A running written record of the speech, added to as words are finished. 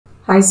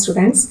Hi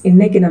students,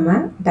 இன்னைக்கு நம்ம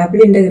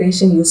double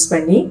integration use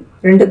பண்ணி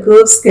ரெண்டு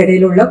curves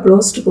இடையில உள்ள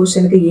closed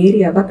portionக்கு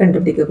ஏரியாவை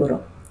கண்டுபிடிக்க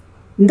போறோம்.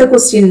 இந்த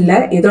क्वेश्चनல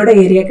எதோட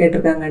ஏரியா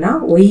கேட்டிருக்காங்கன்னா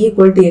y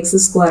 =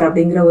 x²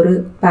 அப்படிங்கற ஒரு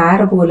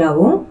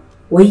parabola-வும்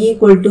y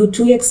 =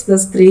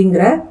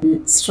 2x+3ங்கற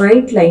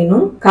straight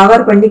line-உம்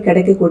கவர் பண்ணி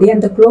கிடைக்கக்கூடிய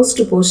அந்த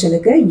closed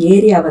portionக்கு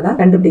ஏரியாவை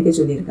தான் கண்டுபிடிக்க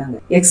சொல்லிருக்காங்க.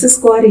 x²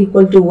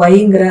 =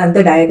 y-ங்கற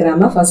அந்த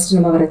டயகிராமை ஃபர்ஸ்ட்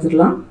நம்ம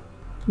வரையலாம்.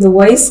 The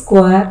y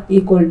square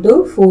equal to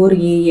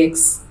 4ax.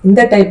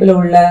 இந்த டைப்ல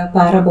உள்ள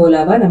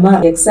பாராபோலாவை நம்ம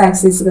x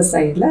ஆக்சிஸ்க்கு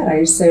சைடுல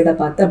ரைட் சைட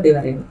பார்த்து அப்படி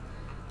வரையணும்.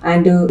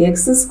 And x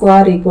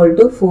square equal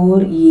to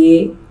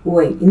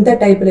 4ay. இந்த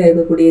டைப்ல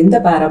இருக்கக்கூடிய இந்த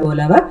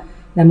பாராபோலாவை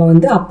நம்ம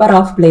வந்து அப்பர்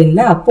ஆஃப்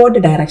பிளேன்ல அப்போர்ட்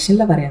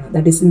டைரக்ஷன்ல வரையணும்.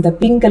 தட் இஸ் இந்த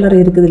பிங்க் கலர்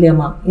இருக்குது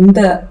இல்லையாமா, இந்த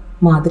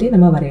மாதிரி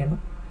நம்ம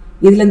வரையணும்.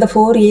 இதுல இந்த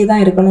 4a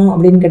தான் இருக்கணும்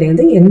அப்படின்னு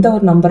கிடையாது, எந்த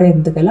ஒரு நம்பரை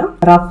இருந்துக்கலாம்.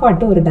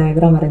 ரஃபாட்டு ஒரு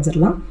டயக்ராம்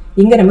வரைஞ்சிடலாம்.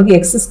 இங்க நமக்கு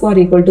x square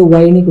equal to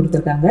y ன்னு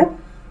கொடுத்துருக்காங்க.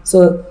 So,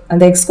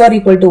 அந்த x square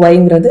equal to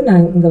y-ங்கிறது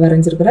நான் இங்க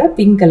வரைஞ்சிருக்கிற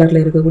பிங்க் கலர்ல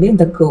இருக்கக்கூடிய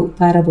இந்த curve,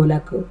 parabola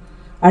curve.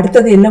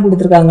 அடுத்தது என்ன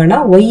கொடுத்திருக்காங்கன்னா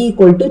y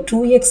equal to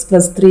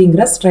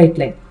 2x+3ங்கிற straight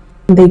line.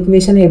 இந்த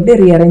ஈக்குவேஷனை எப்படி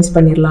ரீஅரேஞ்ச்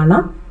பண்ணிரலாம்னா,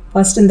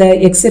 ஃபர்ஸ்ட் இந்த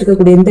x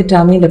இருக்கக்கூடிய இந்த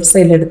டேர்மை லெஃப்ட்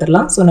சைடுல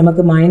எடுத்துடலாம். சோ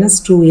நமக்கு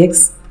 -2x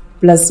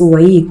 +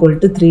 y =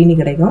 3 ன்னு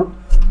கிடைக்கும்.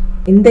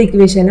 இந்த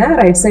ஈக்குவேஷனை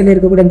ரைட் சைடுல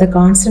இருக்கக்கூடிய இந்த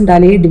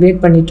கான்ஸ்டன்டாலேயே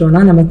டிவைட்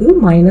பண்ணிட்டோம்னா நமக்கு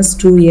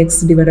 -2x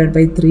 /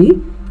 3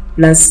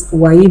 +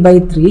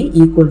 y/3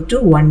 =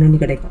 1 ன்னு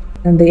கிடைக்கும்.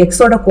 அந்த x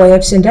ஓட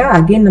கோஎஃபிஷியன்ட்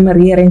அகைன் நம்ம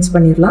ரீஅரேஞ்ச்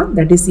பண்ணிரலாம்.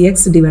 That is x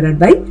divided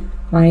by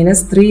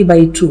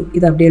 -3/2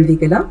 இது அப்படியே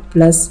எழுதிக்கலாம்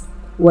plus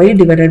y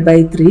divided by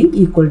 3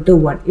 equal to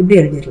 1 இப்படி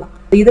எழுதிரலாம்.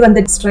 இது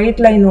வந்து ஸ்ட்ரைட்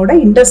லைனோட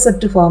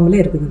இன்டர்செப்ட் ஃபார்ம்ல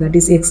இருக்குது. That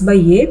is x by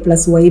a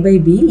plus y by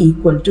b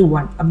equal to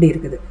 1 அப்படி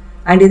இருக்குது.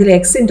 அண்ட் இதுல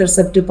x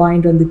இன்டர்செப்ட்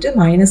பாயிண்ட் வந்துட்டு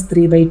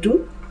 -3/2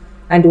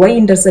 and y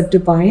intercept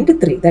point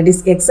 3. That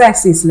is x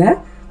ஆக்சிஸ்ல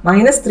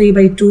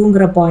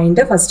 -3/2ங்கற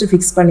பாயிண்ட ஃபர்ஸ்ட்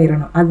ஃபிக்ஸ்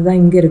பண்ணிரணும். அதுதான்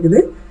இங்க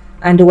இருக்குது.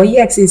 and y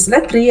axisல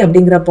 3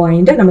 அப்படிங்கற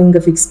பாயிண்ட நம்ம இங்க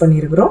ஃபிக்ஸ்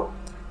பண்ணியிருக்கிறோம்.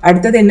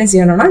 அடுத்து என்ன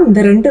செய்யணும்னா இந்த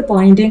ரெண்டு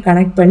பாயிண்டையும்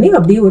கனெக்ட் பண்ணி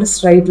அப்படியே ஒரு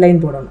ஸ்ட்ரைட் லைன்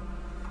போடணும்.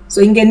 சோ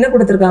இங்க என்ன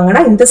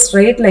கொடுத்திருக்காங்கன்னா இந்த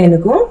ஸ்ட்ரைட்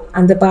லைனுக்கும்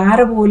அந்த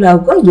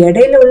பாராபோலாவுக்கும்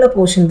இடையில உள்ள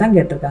போர்ஷன் தான்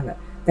கேட்டிருக்காங்க.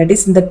 தட்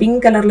இஸ் இந்த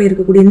பிங்க் கலர்ல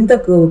இருக்கக்கூடிய இந்த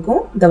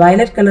கர்வுக்கும் இந்த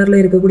வயலட் கலர்ல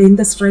இருக்கக்கூடிய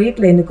இந்த ஸ்ட்ரைட்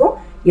லைனுக்கும்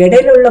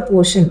இடையில உள்ள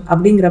போர்ஷன்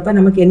அப்படிங்கறப்ப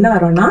நமக்கு என்ன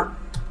வரும்னா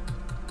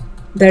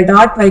the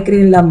dot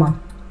வைக்கிறீங்களாமா,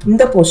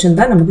 இந்த போர்ஷன்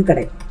தான் நமக்கு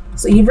கிடைக்கும்.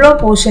 So, இவ்ளோ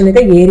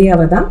போர்ஷனுக்கு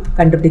ஏரியாவை தான்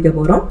கண்டுபிடிக்க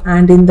போறோம்.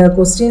 அண்ட் இந்த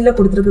क्वेश्चनல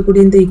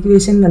கொடுத்திருக்கக்கூடிய இந்த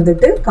ஈக்குவேஷன்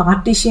வந்துட்டு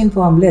கார்ட்டீசியன்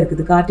ஃபார்ம்ல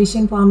இருக்குது.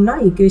 கார்ட்டீசியன் ஃபார்ம்னா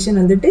ஈக்குவேஷன்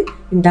வந்துட்டு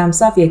இன்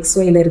டர்ம்ஸ் ஆஃப்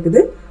xy ல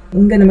இருக்குது.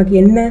 இங்க நமக்கு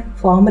என்ன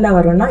ஃபார்முலா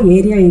வரும்னா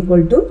area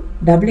equal to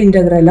double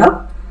integral of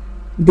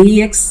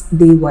dx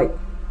dy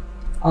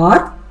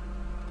R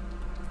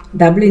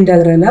double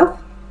integral of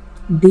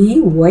dy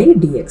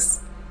dx.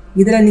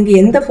 இதுல நீங்க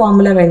எந்த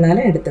ஃபார்முலா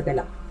வேணாலும்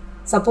எடுத்துக்கலாம்.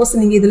 சப்போஸ்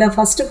நீங்க இதுல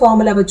ஃபர்ஸ்ட்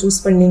ஃபார்முலாவை சூஸ்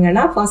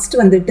பண்ணீங்கன்னா ஃபர்ஸ்ட்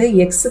வந்துட்டு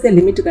x க்கு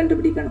லிமிட்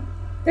கண்டுபிடிக்கணும்.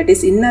 தட்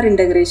இஸ் இன்னர்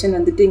இன்டகிரேஷன்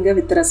வந்துட்டு இங்க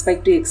வித்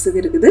ரெஸ்பெக்ட் டு x க்கு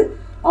இருக்குது,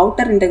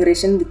 outer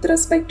integration with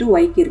respect to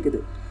y க்கு இருக்குது.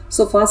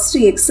 சோ ஃபர்ஸ்ட்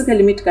x க்கு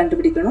லிமிட்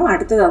கண்டுபிடிக்கணும்,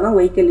 அடுத்து தான்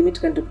y க்கு லிமிட்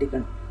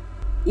கண்டுபிடிக்கணும்.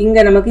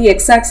 இங்க நமக்கு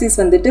x ஆக்சிஸ்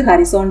வந்துட்டு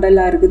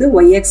ஹரிசாண்டலா இருக்குது,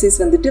 y ஆக்சிஸ்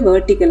வந்துட்டு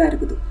வெர்டிகலா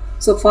இருக்குது.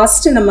 சோ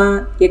ஃபர்ஸ்ட் நம்ம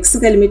x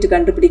க்கு லிமிட்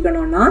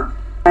கண்டுபிடிக்கணும்னா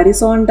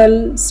ஹரிசாண்டல்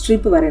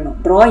ஸ்ட்ரிப் வரையணும்.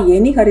 draw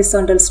any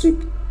horizontal strip.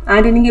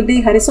 and நீங்க இப்படி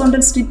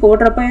ஹரிசாண்டல் ஸ்ட்ரிப்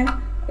போடுறப்ப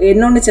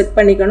என்னொன்னு செக்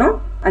பண்ணிக்கணும்,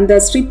 அந்த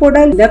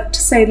ஸ்ட்ரிப்போட லெஃப்ட்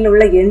சைடுல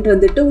உள்ள எண்ட்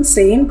வந்துட்டு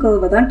சேம்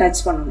கர்வை தான்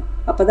டச் பண்ணணும்.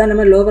 அப்பதான்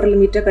நம்ம லோவர்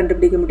லிமிட்டை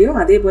கண்டுபிடிக்க முடியும்.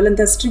 அதே போல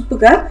இந்த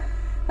ஸ்ட்ரிப்புக்கு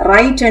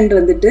ரைட் எண்ட்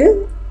வந்துட்டு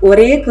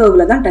ஒரே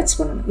கர்வ்ல தான் டச்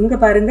பண்ணணும்.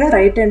 இங்க பாருங்க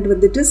ரைட் எண்ட்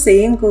வந்துட்டு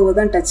சேம் கர்வை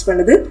தான் டச்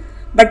பண்ணுது,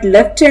 பட்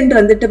லெஃப்ட் எண்ட்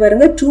வந்துட்டு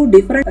பாருங்க 2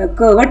 டிஃபரெண்ட்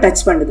கர்வை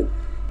டச் பண்ணுது.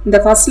 இந்த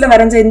ஃபர்ஸ்ட்ல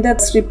வரைஞ்ச இந்த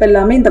ஸ்ட்ரிப்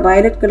எல்லாமே இந்த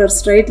வயலட் கலர்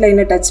ஸ்ட்ரைட்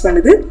லைனை டச்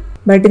பண்ணுது.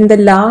 பட் இந்த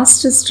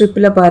லாஸ்ட்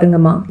ஸ்ட்ரிப்ல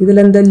பாருங்கம்மா,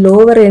 இதுல இந்த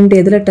லோவர் எண்ட்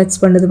எதுல டச்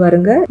பண்ணுது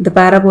பாருங்க, இந்த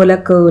பாராபோலா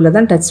கர்வ்ல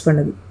தான் டச்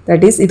பண்ணுது.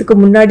 தட் இஸ் இதுக்கு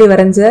முன்னாடி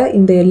வரைஞ்ச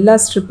இந்த எல்லா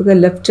ஸ்ட்ரிப்புக்கு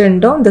லெஃப்ட்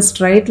எண்டும் இந்த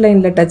ஸ்ட்ரைட்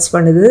லைன்ல டச்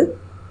பண்ணுது.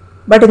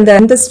 பட்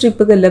இந்த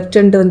ஸ்ட்ரிப்புக்கு லெஃப்ட்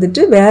எண்ட்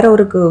வந்துட்டு வேற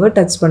ஒரு கர்வை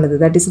டச் பண்ணுது.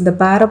 தட் இஸ் இந்த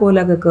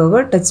பாராபோலா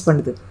கர்வை டச்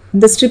பண்ணுது.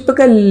 இந்த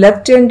ஸ்ட்ரிப்புக்கு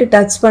லெஃப்ட் எண்ட்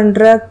டச்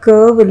பண்ற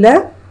கர்வ்ல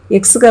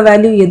எக்ஸுக்கு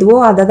வேல்யூ எதுவோ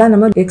அதை தான்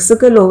நம்ம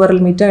எக்ஸுக்கு லோவர்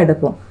லிமிட்டா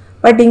எடுப்போம்.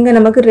 பட் இங்க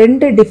நமக்கு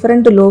ரெண்டு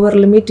டிஃபரெண்ட் லோவர்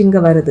லிமிட் இங்க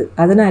வருது.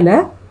 அதனால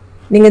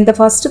நீங்க இந்த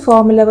ஃபர்ஸ்ட்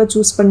ஃபார்முலாவை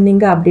சூஸ்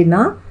பண்ணீங்க அப்படின்னா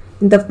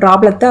இந்த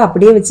ப்ராப்ளத்தை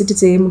அப்படியே வச்சுட்டு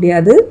செய்ய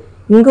முடியாது.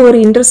 இங்க ஒரு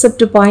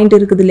இன்டர்செப்ட் பாயிண்ட்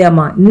இருக்குது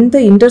இல்லையாமா, இந்த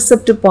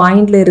இன்டர்செப்ட்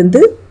பாயிண்ட்ல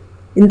இருந்து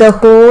இந்த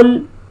ஹோல்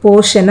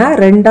போர்ஷனை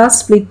ரெண்டா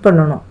ஸ்ப்ளிட்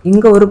பண்ணணும்.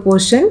 இங்க ஒரு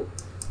போர்ஷன்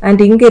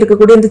அண்ட் இங்க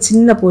இருக்கக்கூடிய இந்த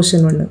சின்ன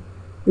போர்ஷன் ஒன்று,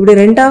 இப்படி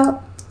ரெண்டா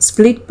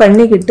ஸ்ப்ளிட்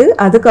பண்ணிக்கிட்டு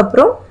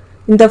அதுக்கப்புறம்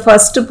இந்த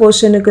ஃபர்ஸ்ட்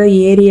போர்ஷனுக்கு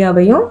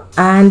ஏரியாவையும்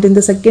அண்ட்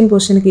இந்த செகண்ட்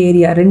போர்ஷனுக்கு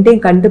ஏரியா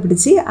ரெண்டையும்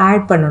கண்டுபிடிச்சு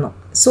ஆட் பண்ணணும்.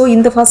 ஸோ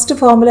இந்த ஃபர்ஸ்ட்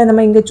ஃபார்முலா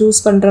நம்ம இங்கே சூஸ்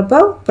பண்ணுறப்ப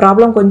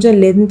ப்ராப்ளம் கொஞ்சம்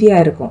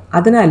லென்த்தியாக இருக்கும்.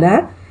 அதனால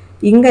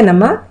இங்கே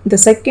நம்ம இந்த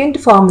செகண்ட்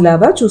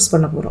ஃபார்முலாவை சூஸ்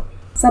பண்ண போகிறோம்.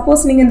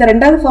 சப்போஸ் நீங்கள் இந்த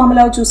ரெண்டாவது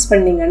ஃபார்முலாவை சூஸ்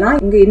பண்ணீங்கன்னா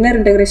இங்கே inner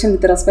integration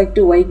with respect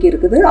to ஒய்க்கு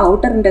இருக்குது,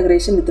 outer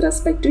integration with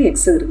respect to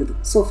X இருக்குது.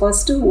 ஸோ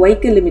ஃபர்ஸ்ட்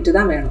ஒய்க்கு லிமிட்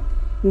தான் வேணும்.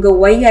 இங்கே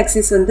ஒய்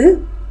ஆக்சிஸ் வந்து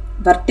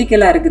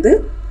வர்டிக்கலாக இருக்குது.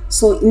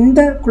 ஸோ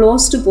இந்த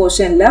க்ளோஸ்டு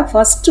போர்ஷனில்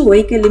ஃபஸ்ட்டு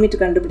ஒய்க்கு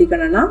லிமிட்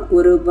கண்டுபிடிக்கணும்னா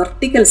ஒரு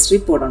வெர்டிக்கல்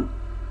ஸ்ட்ரிப் போடணும்.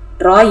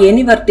 Draw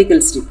any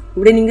vertical strip.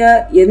 இப்படி நீங்கள்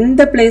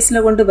எந்த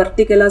பிளேஸில் கொண்டு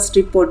வெர்டிக்கலாக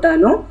ஸ்ட்ரிப்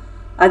போட்டாலும்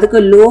அதுக்கு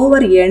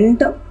லோவர்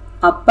எண்ட்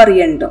அப்பர்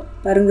எண்டும்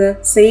பாருங்க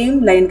சேம்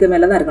லைனுக்கு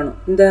மேலே தான் இருக்கணும்.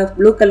 இந்த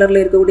ப்ளூ கலரில்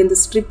இருக்கக்கூடிய இந்த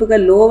ஸ்ட்ரிப்புக்கு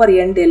லோவர்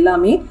எண்ட்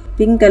எல்லாமே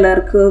பிங்க்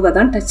கலர் கர்வை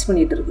தான் டச்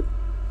பண்ணிட்டு இருக்குது.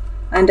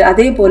 அண்ட்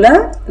அதே போல்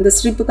இந்த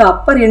ஸ்ட்ரிப்புக்கு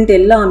அப்பர் எண்ட்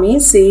எல்லாமே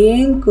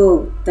சேம்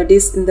கர்வ், தட்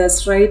இஸ் இந்த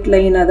ஸ்ட்ரைட்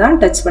லைனை தான்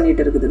டச்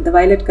பண்ணிட்டு இருக்குது, இந்த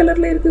வயலட்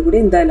கலரில்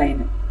இருக்கக்கூடிய இந்த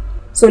லைனை.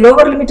 ஸோ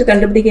லோவர் லிமிட்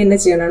கண்டுபிடிக்க என்ன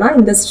செய்யணும்னா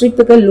இந்த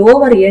ஸ்ட்ரிப்புக்கு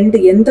லோவர் எண்ட்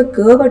எந்த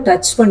கர்வை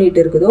டச் பண்ணிட்டு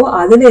இருக்குதோ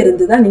அதுல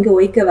இருந்து தான் நீங்கள்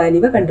ஒய்க்க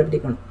வேல்யூவை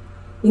கண்டுபிடிக்கணும்.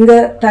 இங்கே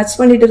டச்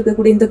பண்ணிட்டு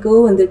இருக்கக்கூடிய இந்த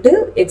கர்வ் வந்துட்டு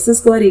X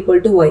square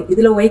equal to Y.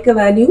 இதில் ஒய்க்க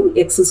வேல்யூ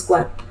எக்ஸ்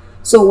ஸ்கொயர்.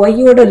 ஸோ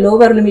ஒய்யோட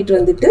லோவர் லிமிட்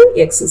வந்துட்டு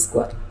எக்ஸ்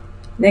ஸ்கொயர்.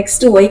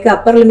 நெக்ஸ்ட் ஒய்க்கு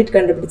அப்பர் லிமிட்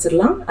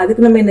கண்டுபிடிச்சிடலாம்.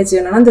 அதுக்கு நம்ம என்ன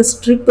செய்யணும்னா இந்த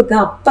ஸ்ட்ரிப்புக்கு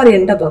அப்பர்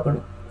எண்டை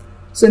பார்க்கணும்.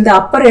 ஸோ இந்த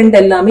அப்பர் எண்ட்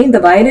எல்லாமே இந்த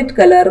வயலட்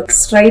கலர்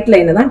ஸ்ட்ரைட்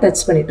லைனை தான்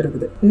டச் பண்ணிட்டு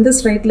இருக்குது. இந்த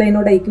ஸ்ட்ரைட்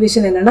லைனோட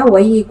ஈக்குவேஷன் என்னன்னா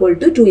y equal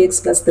to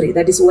 2x+3,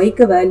 that is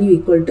ஒய்க்கு value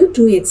equal to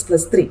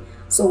 2x+3.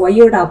 So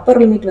ஒய்யோட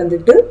அப்பர் லிமிட்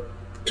வந்துட்டு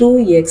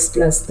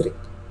 2x+3.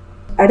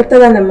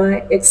 அடுத்ததான் நம்ம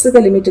எக்ஸுக்கு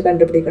லிமிட்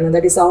கண்டுபிடிக்கணும்.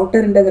 தட் இஸ்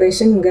அவுட்டர்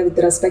இன்டகிரேஷன் இங்கே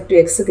வித் ரெஸ்பெக்ட் டு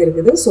எக்ஸுக்கு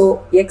இருக்குது. ஸோ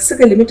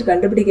எக்ஸுக்கு லிமிட்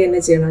கண்டுபிடிக்க என்ன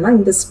செய்யணும்னா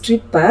இந்த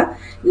ஸ்ட்ரிப்பை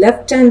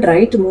லெஃப்ட் அண்ட்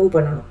ரைட் மூவ்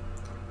பண்ணணும்.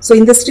 ஸோ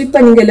இந்த ஸ்ட்ரிப்பை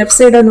நீங்கள் லெஃப்ட்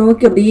சைடை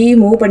நோக்கி அப்படியே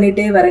மூவ்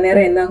பண்ணிகிட்டே வர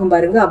நேரம் என்ன ஆகும்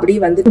பாருங்க, அப்படியே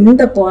வந்து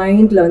இந்த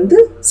பாயிண்ட்ல வந்து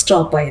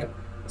ஸ்டாப் ஆயிரும்.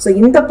 ஸோ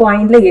இந்த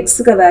பாயிண்ட்ல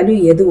எக்ஸுக்கு வேல்யூ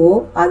எதுவோ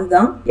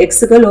அதுதான்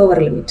எக்ஸுக்கு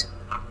லோவர் லிமிட்.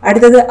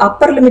 அடுத்தது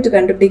அப்பர் லிமிட்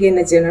கண்டுபிடிக்க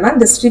என்ன செய்யணும்னா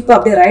இந்த ஸ்ட்ரிப்பை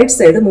அப்படியே ரைட்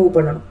சைடு மூவ்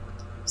பண்ணணும்.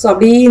 ஸோ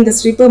அப்படியே இந்த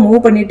ஸ்ட்ரிப்பை மூவ்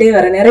பண்ணிகிட்டே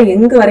வர நேரம்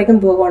எங்கே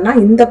வரைக்கும் போகும்னா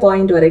இந்த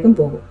பாயிண்ட் வரைக்கும்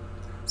போகும்.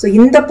 ஸோ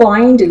இந்த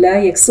பாயிண்டில்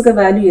எக்ஸுக்கு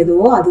வேல்யூ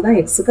எதுவோ அதுதான்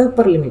எக்ஸுக்கு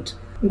அப்பர் லிமிட்.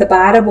 இந்த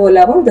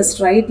பாரபோலாவும் இந்த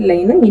ஸ்ட்ரைட்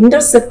லைனும்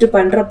இன்டர்செக்ட்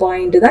பண்ணுற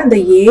பாயிண்ட் தான் இந்த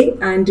ஏ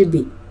அண்ட்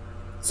பி.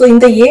 ஸோ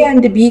இந்த ஏ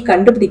அண்ட் பி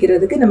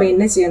கண்டுபிடிக்கிறதுக்கு நம்ம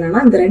என்ன செய்யணும்னா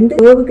இந்த ரெண்டு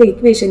கேர்வுக்கு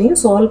ஈக்குவேஷனையும்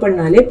சால்வ்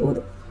பண்ணாலே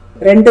போதும்.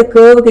 ரெண்டு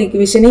கேர்வுக்கு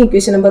ஈக்குவேஷனையும்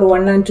ஈக்குவேஷன் நம்பர்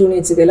 1 and 2ன்னு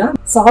வச்சுக்கலாம்.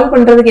 சால்வ்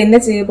பண்ணுறதுக்கு என்ன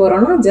செய்ய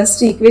போகிறோம்னா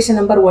ஜஸ்ட் ஈக்குவேஷன்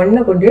நம்பர்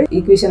 1 கொண்டு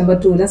ஈக்குவேஷன் நம்பர்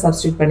 2ல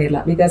சப்ஸ்டியூட்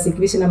பண்ணிடலாம். பிகாஸ்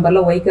ஈக்குவேஷன்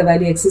நம்பரில் ஒய்க்கு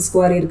வேல்யூ எக்ஸ்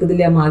ஸ்கொயர் இருக்குது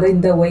இல்லையாமா, அதை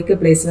இந்த ஒய்க்கு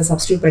பிளேஸில்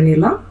சப்ஸ்டியூட்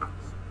பண்ணிடலாம்.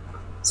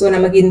 ஸோ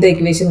நமக்கு இந்த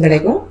ஈக்குவேஷன்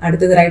கிடைக்கும்.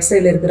 அடுத்தது ரைட்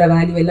சைடில் இருக்கிற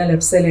வேல்யூ எல்லாம்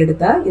லெஃப்ட் சைடில்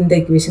எடுத்தால் இந்த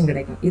ஈக்குவேஷன்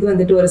கிடைக்கும். இது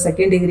வந்துட்டு ஒரு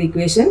second degree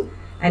equation.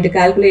 And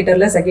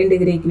கால்குலேட்டரில் second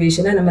degree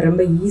ஈக்குவேஷனை நம்ம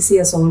ரொம்ப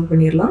ஈஸியாக சால்வ்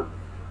பண்ணிடலாம்.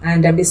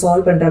 அண்ட் அப்படி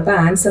சால்வ் பண்ணுறப்ப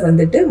ஆன்சர்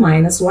வந்துட்டு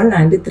 -1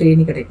 and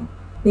 3ன்னு கிடைக்கும்.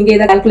 நீங்கள்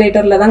இதை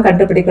கால்குலேட்டரில் தான்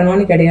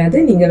கண்டுபிடிக்கணும்னு கிடையாது,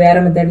 நீங்கள் வேறு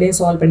மெத்தட்லேயும்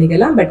சால்வ்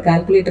பண்ணிக்கலாம். பட்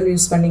கால்குலேட்டர்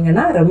யூஸ்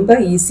பண்ணிங்கன்னா ரொம்ப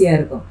ஈஸியாக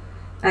இருக்கும்.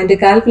 அண்ட்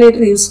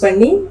கால்குலேட்டர் யூஸ்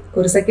பண்ணி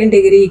ஒரு செகண்ட்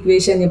டிகிரி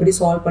ஈக்குவேஷன் எப்படி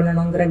சால்வ்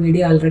பண்ணணுங்கிற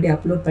வீடியோ ஆல்ரெடி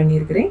அப்லோட்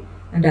பண்ணியிருக்கிறேன்.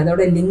 அண்ட்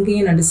அதோட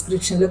லிங்கையும் நான்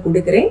டிஸ்கிரிப்ஷனில்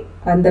கொடுக்குறேன்.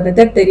 அந்த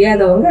மெத்தட்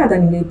தெரியாதவங்க அதை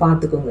நீங்கள்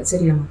பார்த்துக்கோங்க,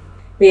 சரியாம்மா.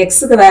 இப்போ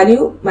எக்ஸுக்கு வேல்யூ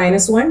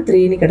 -1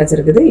 3ன்னு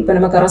கிடச்சிருக்குது. இப்போ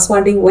நம்ம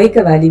கரஸ்பாண்டிங்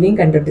ஒய்க்கு வேல்யூவையும்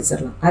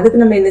கண்டுபிடிச்சிடலாம். அதுக்கு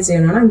நம்ம என்ன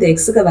செய்யணும்னா இந்த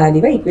எக்ஸுக்கு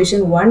வேல்யூவை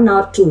ஈக்குவேஷன் 1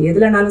 or 2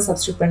 எதுலனாலும்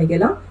சப்ஸ்டியூட்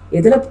பண்ணிக்கலாம்.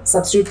 எதில்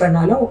சப்ஸ்டியூட்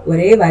பண்ணாலும்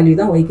ஒரே வேல்யூ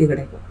தான் ஒய்க்கு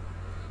கிடைக்கும்.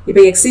 இப்போ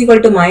எக்ஸ்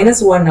ஈக்குவல் டு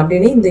 -1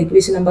 அப்படின்னு இந்த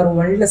ஈக்குவேஷன் நம்பர்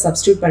 1ல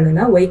சப்ஸ்டியூட்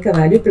பண்ணுனா ஒய்க்கு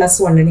வேல்யூ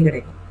 +1ன்னு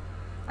கிடைக்கும்.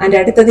 அண்ட்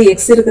அடுத்தது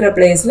எக்ஸ் இருக்கிற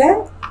பிளேஸில்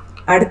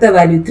அடுத்த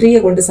வேல்யூ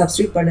 3யை கொண்டு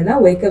சப்ஸ்டியூட் பண்ணுனா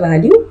ஒய்க்கு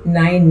வேல்யூ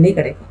 9ன்னு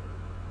கிடைக்கும்.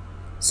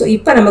 ஸோ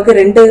இப்போ நமக்கு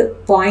ரெண்டு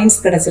பாயிண்ட்ஸ்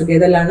கிடச்சிருக்கு.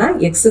 எதெல்லாம்னா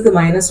எக்ஸுக்கு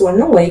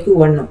 -1 ஒய்க்கு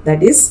 1,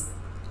 தட் இஸ்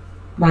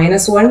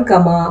 -1,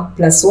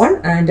 +1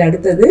 அண்ட்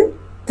அடுத்தது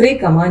 3,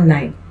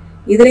 9.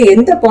 இதில்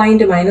எந்த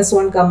பாயிண்ட்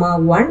 -1,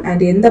 1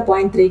 அண்ட் எந்த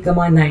பாயிண்ட் 3,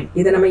 9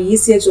 இதை நம்ம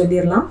ஈஸியாக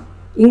சொல்லிடலாம்.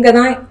 இங்கே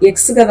தான்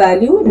எக்ஸுக்கு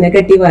வேல்யூ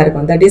நெகட்டிவாக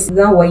இருக்கும். தட் இஸ்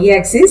தான் ஒய்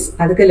ஆக்சிஸ்.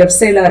 அதுக்கு லெஃப்ட்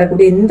சைடில்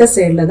வரக்கூடிய இந்த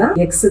சைடில் தான்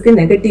எக்ஸுக்கு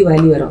நெகட்டிவ்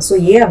வேல்யூ வரும். ஸோ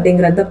ஏ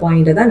அப்படிங்கிற அந்த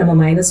பாயிண்ட்டை தான் நம்ம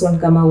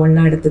 -1,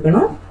 1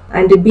 எடுத்துக்கணும்.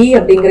 அண்ட் பி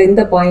அப்படிங்கிற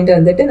இந்த பாயிண்ட்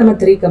வந்துட்டு நம்ம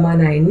 3,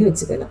 9ன்னு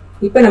வச்சுக்கலாம்.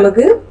 இப்போ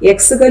நமக்கு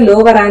எக்ஸுக்கு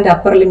லோவர் அண்ட்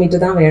அப்பர் லிமிட்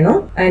தான் வேணும்.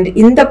 அண்ட்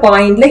இந்த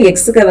பாயிண்ட்ல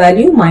எக்ஸுக்கு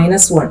வேல்யூ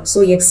 -1. ஸோ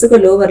எக்ஸுக்கு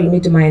லோவர்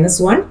லிமிட்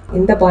 -1,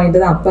 இந்த பாயிண்ட்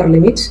தான் அப்பர்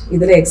லிமிட்.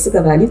 இதில்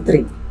எக்ஸுக்கு value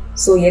 3.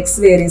 So X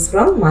varies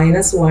from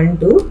 -1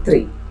 to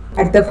 3.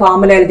 அடுத்த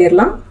ஃபார்முலா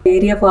எழுதிடலாம்.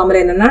 ஏரியா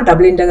ஃபார்முலா என்னன்னா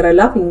டபுள் இன்டகிரல்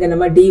ஆஃப் இங்கே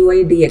நம்ம dy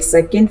dx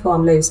second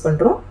formula use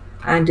பண்ணுறோம்.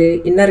 அண்ட்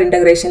இன்னர்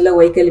இன்டகிரேஷனில்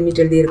ஒய்க்கு லிமிட்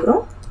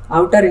எழுதியிருக்கிறோம்.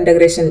 அவுட்டர்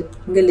இன்டகிரேஷன்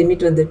இங்கே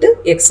லிமிட் வந்துட்டு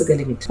எக்ஸுக்கு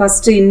limit.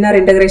 First inner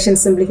integration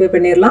simplify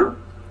பண்ணிடலாம்.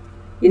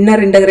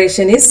 Inner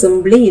integration is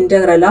simply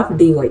integral of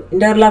dy.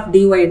 Integral of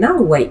dyனா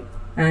y.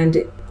 And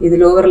இது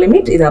லோவர்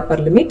லிமிட், இது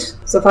upper limit.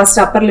 So first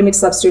upper limit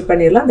substitute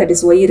பண்ணிடலாம். That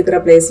is Y இருக்கிற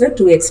பிளேஸில்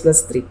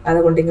 2x+3 அதை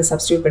கொண்டு இங்கே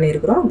சப்ஸ்டியூட்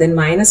பண்ணியிருக்கிறோம். தென்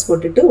மைனஸ்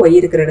போட்டுட்டு ஒய்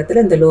இருக்கிற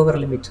இடத்துல இந்த லோவர்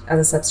லிமிட்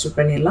அதை சப்ஸ்டியூட்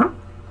பண்ணிடலாம்.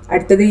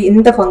 அடுத்தது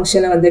இந்த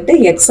ஃபங்க்ஷனை வந்துட்டு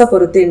எக்ஸை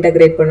பொறுத்து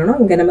இன்டகிரேட் பண்ணணும்.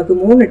 இங்கே நமக்கு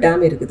 3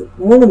 டேர்ம் இருக்குது.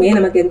 மூணுமே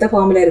நமக்கு எந்த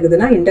ஃபார்முலா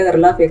இருக்குதுன்னா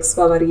integral of x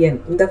power n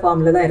இந்த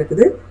ஃபார்முலா தான்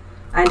இருக்குது.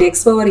 And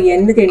x power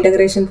n-க்கு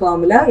integration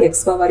formula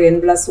x power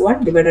n+1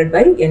 divided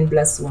by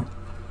n+1.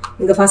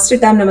 இங்கே ஃபர்ஸ்ட்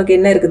டேர்ம் நமக்கு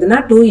என்ன இருக்குதுன்னா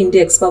 2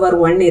 × x பவர்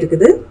 1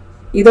 இருக்குது.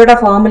 இதோட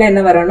ஃபார்முலா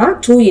என்ன வரும்னா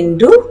 2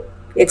 ×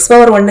 x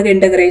பவர் 1க்கு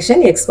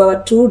integration x power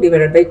 2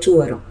 divided by 2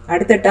 வரும்.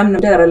 அடுத்த டேர்ம்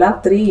இன்டகிரல் ஆஃப்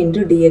 3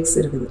 × dx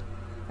இருக்குது.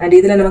 அண்ட்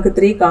இதில் நமக்கு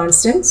 3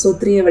 கான்ஸ்டன்ட். ஸோ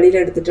 3யை வெளியில்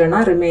எடுத்துட்டோம்னா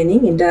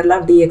ரிமைனிங் இன்டகிரல்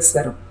ஆஃப் dx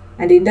வரும்.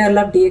 And integral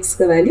of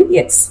dxக்கு value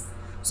x.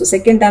 So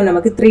second term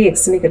நமக்கு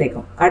 3xன்னு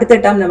கிடைக்கும். அடுத்த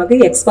டேர்ம் நமக்கு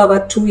x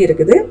பவர் 2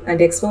 இருக்குது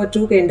அண்ட் x பவர்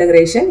 2க்கு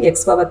integration x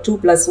power 2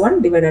 + 1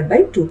 divided by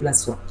 2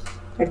 + 1.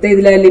 அடுத்து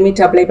இதில்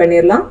லிமிட் அப்ளை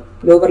பண்ணிடலாம்.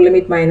 Lower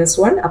limit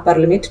 -1 upper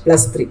limit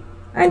 +3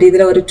 and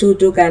இதில் ஒரு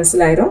 2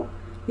 கேன்சல் ஆயிரும்.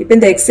 இப்போ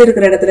இந்த x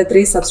இருக்கிற இடத்துல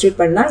 3 சப்ஸ்டியூட்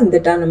பண்ணால் இந்த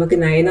டேர்ம் நமக்கு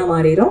 9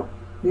 மாறிடும்.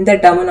 இந்த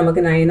டேர்மும்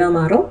நமக்கு 9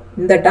 மாறும்.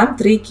 இந்த டேர்ம்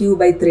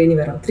 3³/3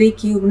 வரும்.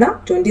 3³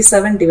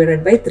 27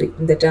 டிவைடட் பை 3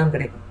 இந்த டேர்ம்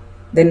கிடைக்கும்.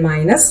 Then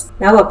minus,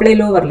 now apply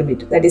lower limit,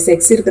 that is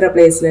x இருக்கிற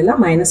பிளேஸ்ல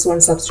எல்லாம்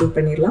 -1 substitute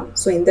பண்ணிடலாம்.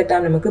 ஸோ இந்த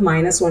டேர்ம் நமக்கு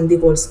 -1 the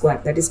whole square,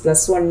 that is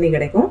 +1 நீ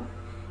கிடைக்கும்.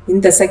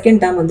 இந்த செகண்ட்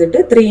டேர்ம் வந்துட்டு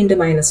 3 into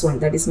 -1,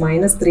 that is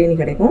 -3 நீ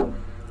கிடைக்கும்.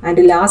 அண்ட்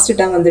லாஸ்ட்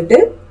டேர்ம் வந்துட்டு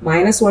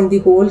 -1 the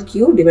whole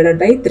cube divided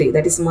by 3,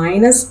 that is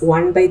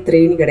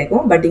 -1/3 நீ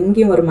கிடைக்கும். பட்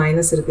இங்கேயும் ஒரு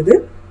மைனஸ் இருக்குது.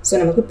 ஸோ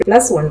நமக்கு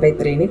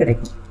 +1/3 நீ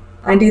கிடைக்கும்.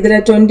 அண்ட் இதில்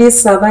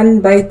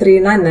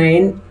 27/3னா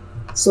 9.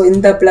 ஸோ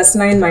இந்த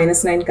 +9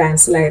 -9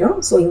 கேன்சல் ஆயிரும்.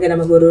 ஸோ இங்கே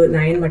நமக்கு ஒரு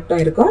 9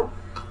 மட்டும் இருக்கும்.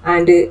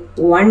 அண்டு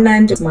 1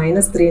 and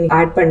 -3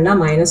 ஆட் பண்ணால்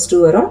 -2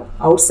 வரும்.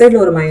 அவுட்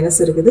சைடில் ஒரு மைனஸ்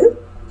இருக்குது.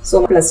 ஸோ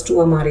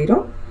 +2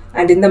 மாறிடும்.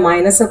 அண்ட் இந்த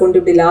மைனஸை கொண்டு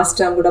இப்படி லாஸ்ட்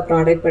டேர்ம் கூட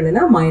ப்ராடக்ட்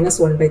பண்ணுனா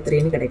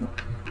 -1/3 கிடைக்கும்.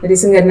 தட்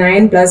இஸ் இங்கே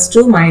 9 +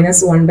 2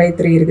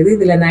 -1/3 இருக்குது.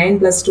 இதில் 9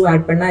 + 2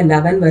 ஆட் பண்ணால்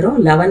 11 வரும்.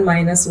 11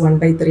 -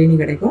 1/3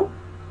 கிடைக்கும்.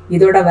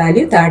 இதோட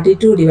வேல்யூ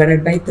 32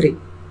 டிவைடட் பை 3.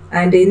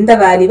 அண்ட் இந்த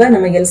வேல்யூவை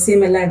நம்ம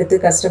எல்சிஎம் எல்லாம் எடுத்து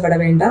கஷ்டப்பட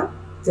வேண்டாம்.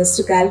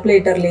 ஜஸ்ட்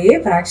கால்குலேட்டர்லேயே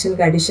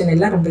ஃப்ராக்ஷனுக்கு அடிஷன்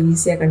எல்லாம் ரொம்ப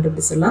ஈஸியாக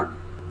கண்டுபிடிச்சிடலாம்.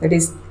 தட்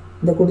இஸ்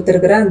இந்த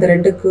கொடுத்துருக்கிற அந்த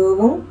ரெண்டு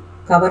கேர்வும்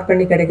கவர்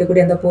பண்ணி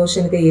கிடைக்கக்கூடிய அந்த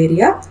போர்ஷனுக்கு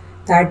ஏரியா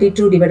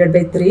 32 டிவைடட்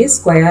பை 3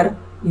 ஸ்கொயர்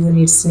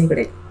யூனிட்ஸ்னு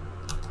கிடைக்கும்.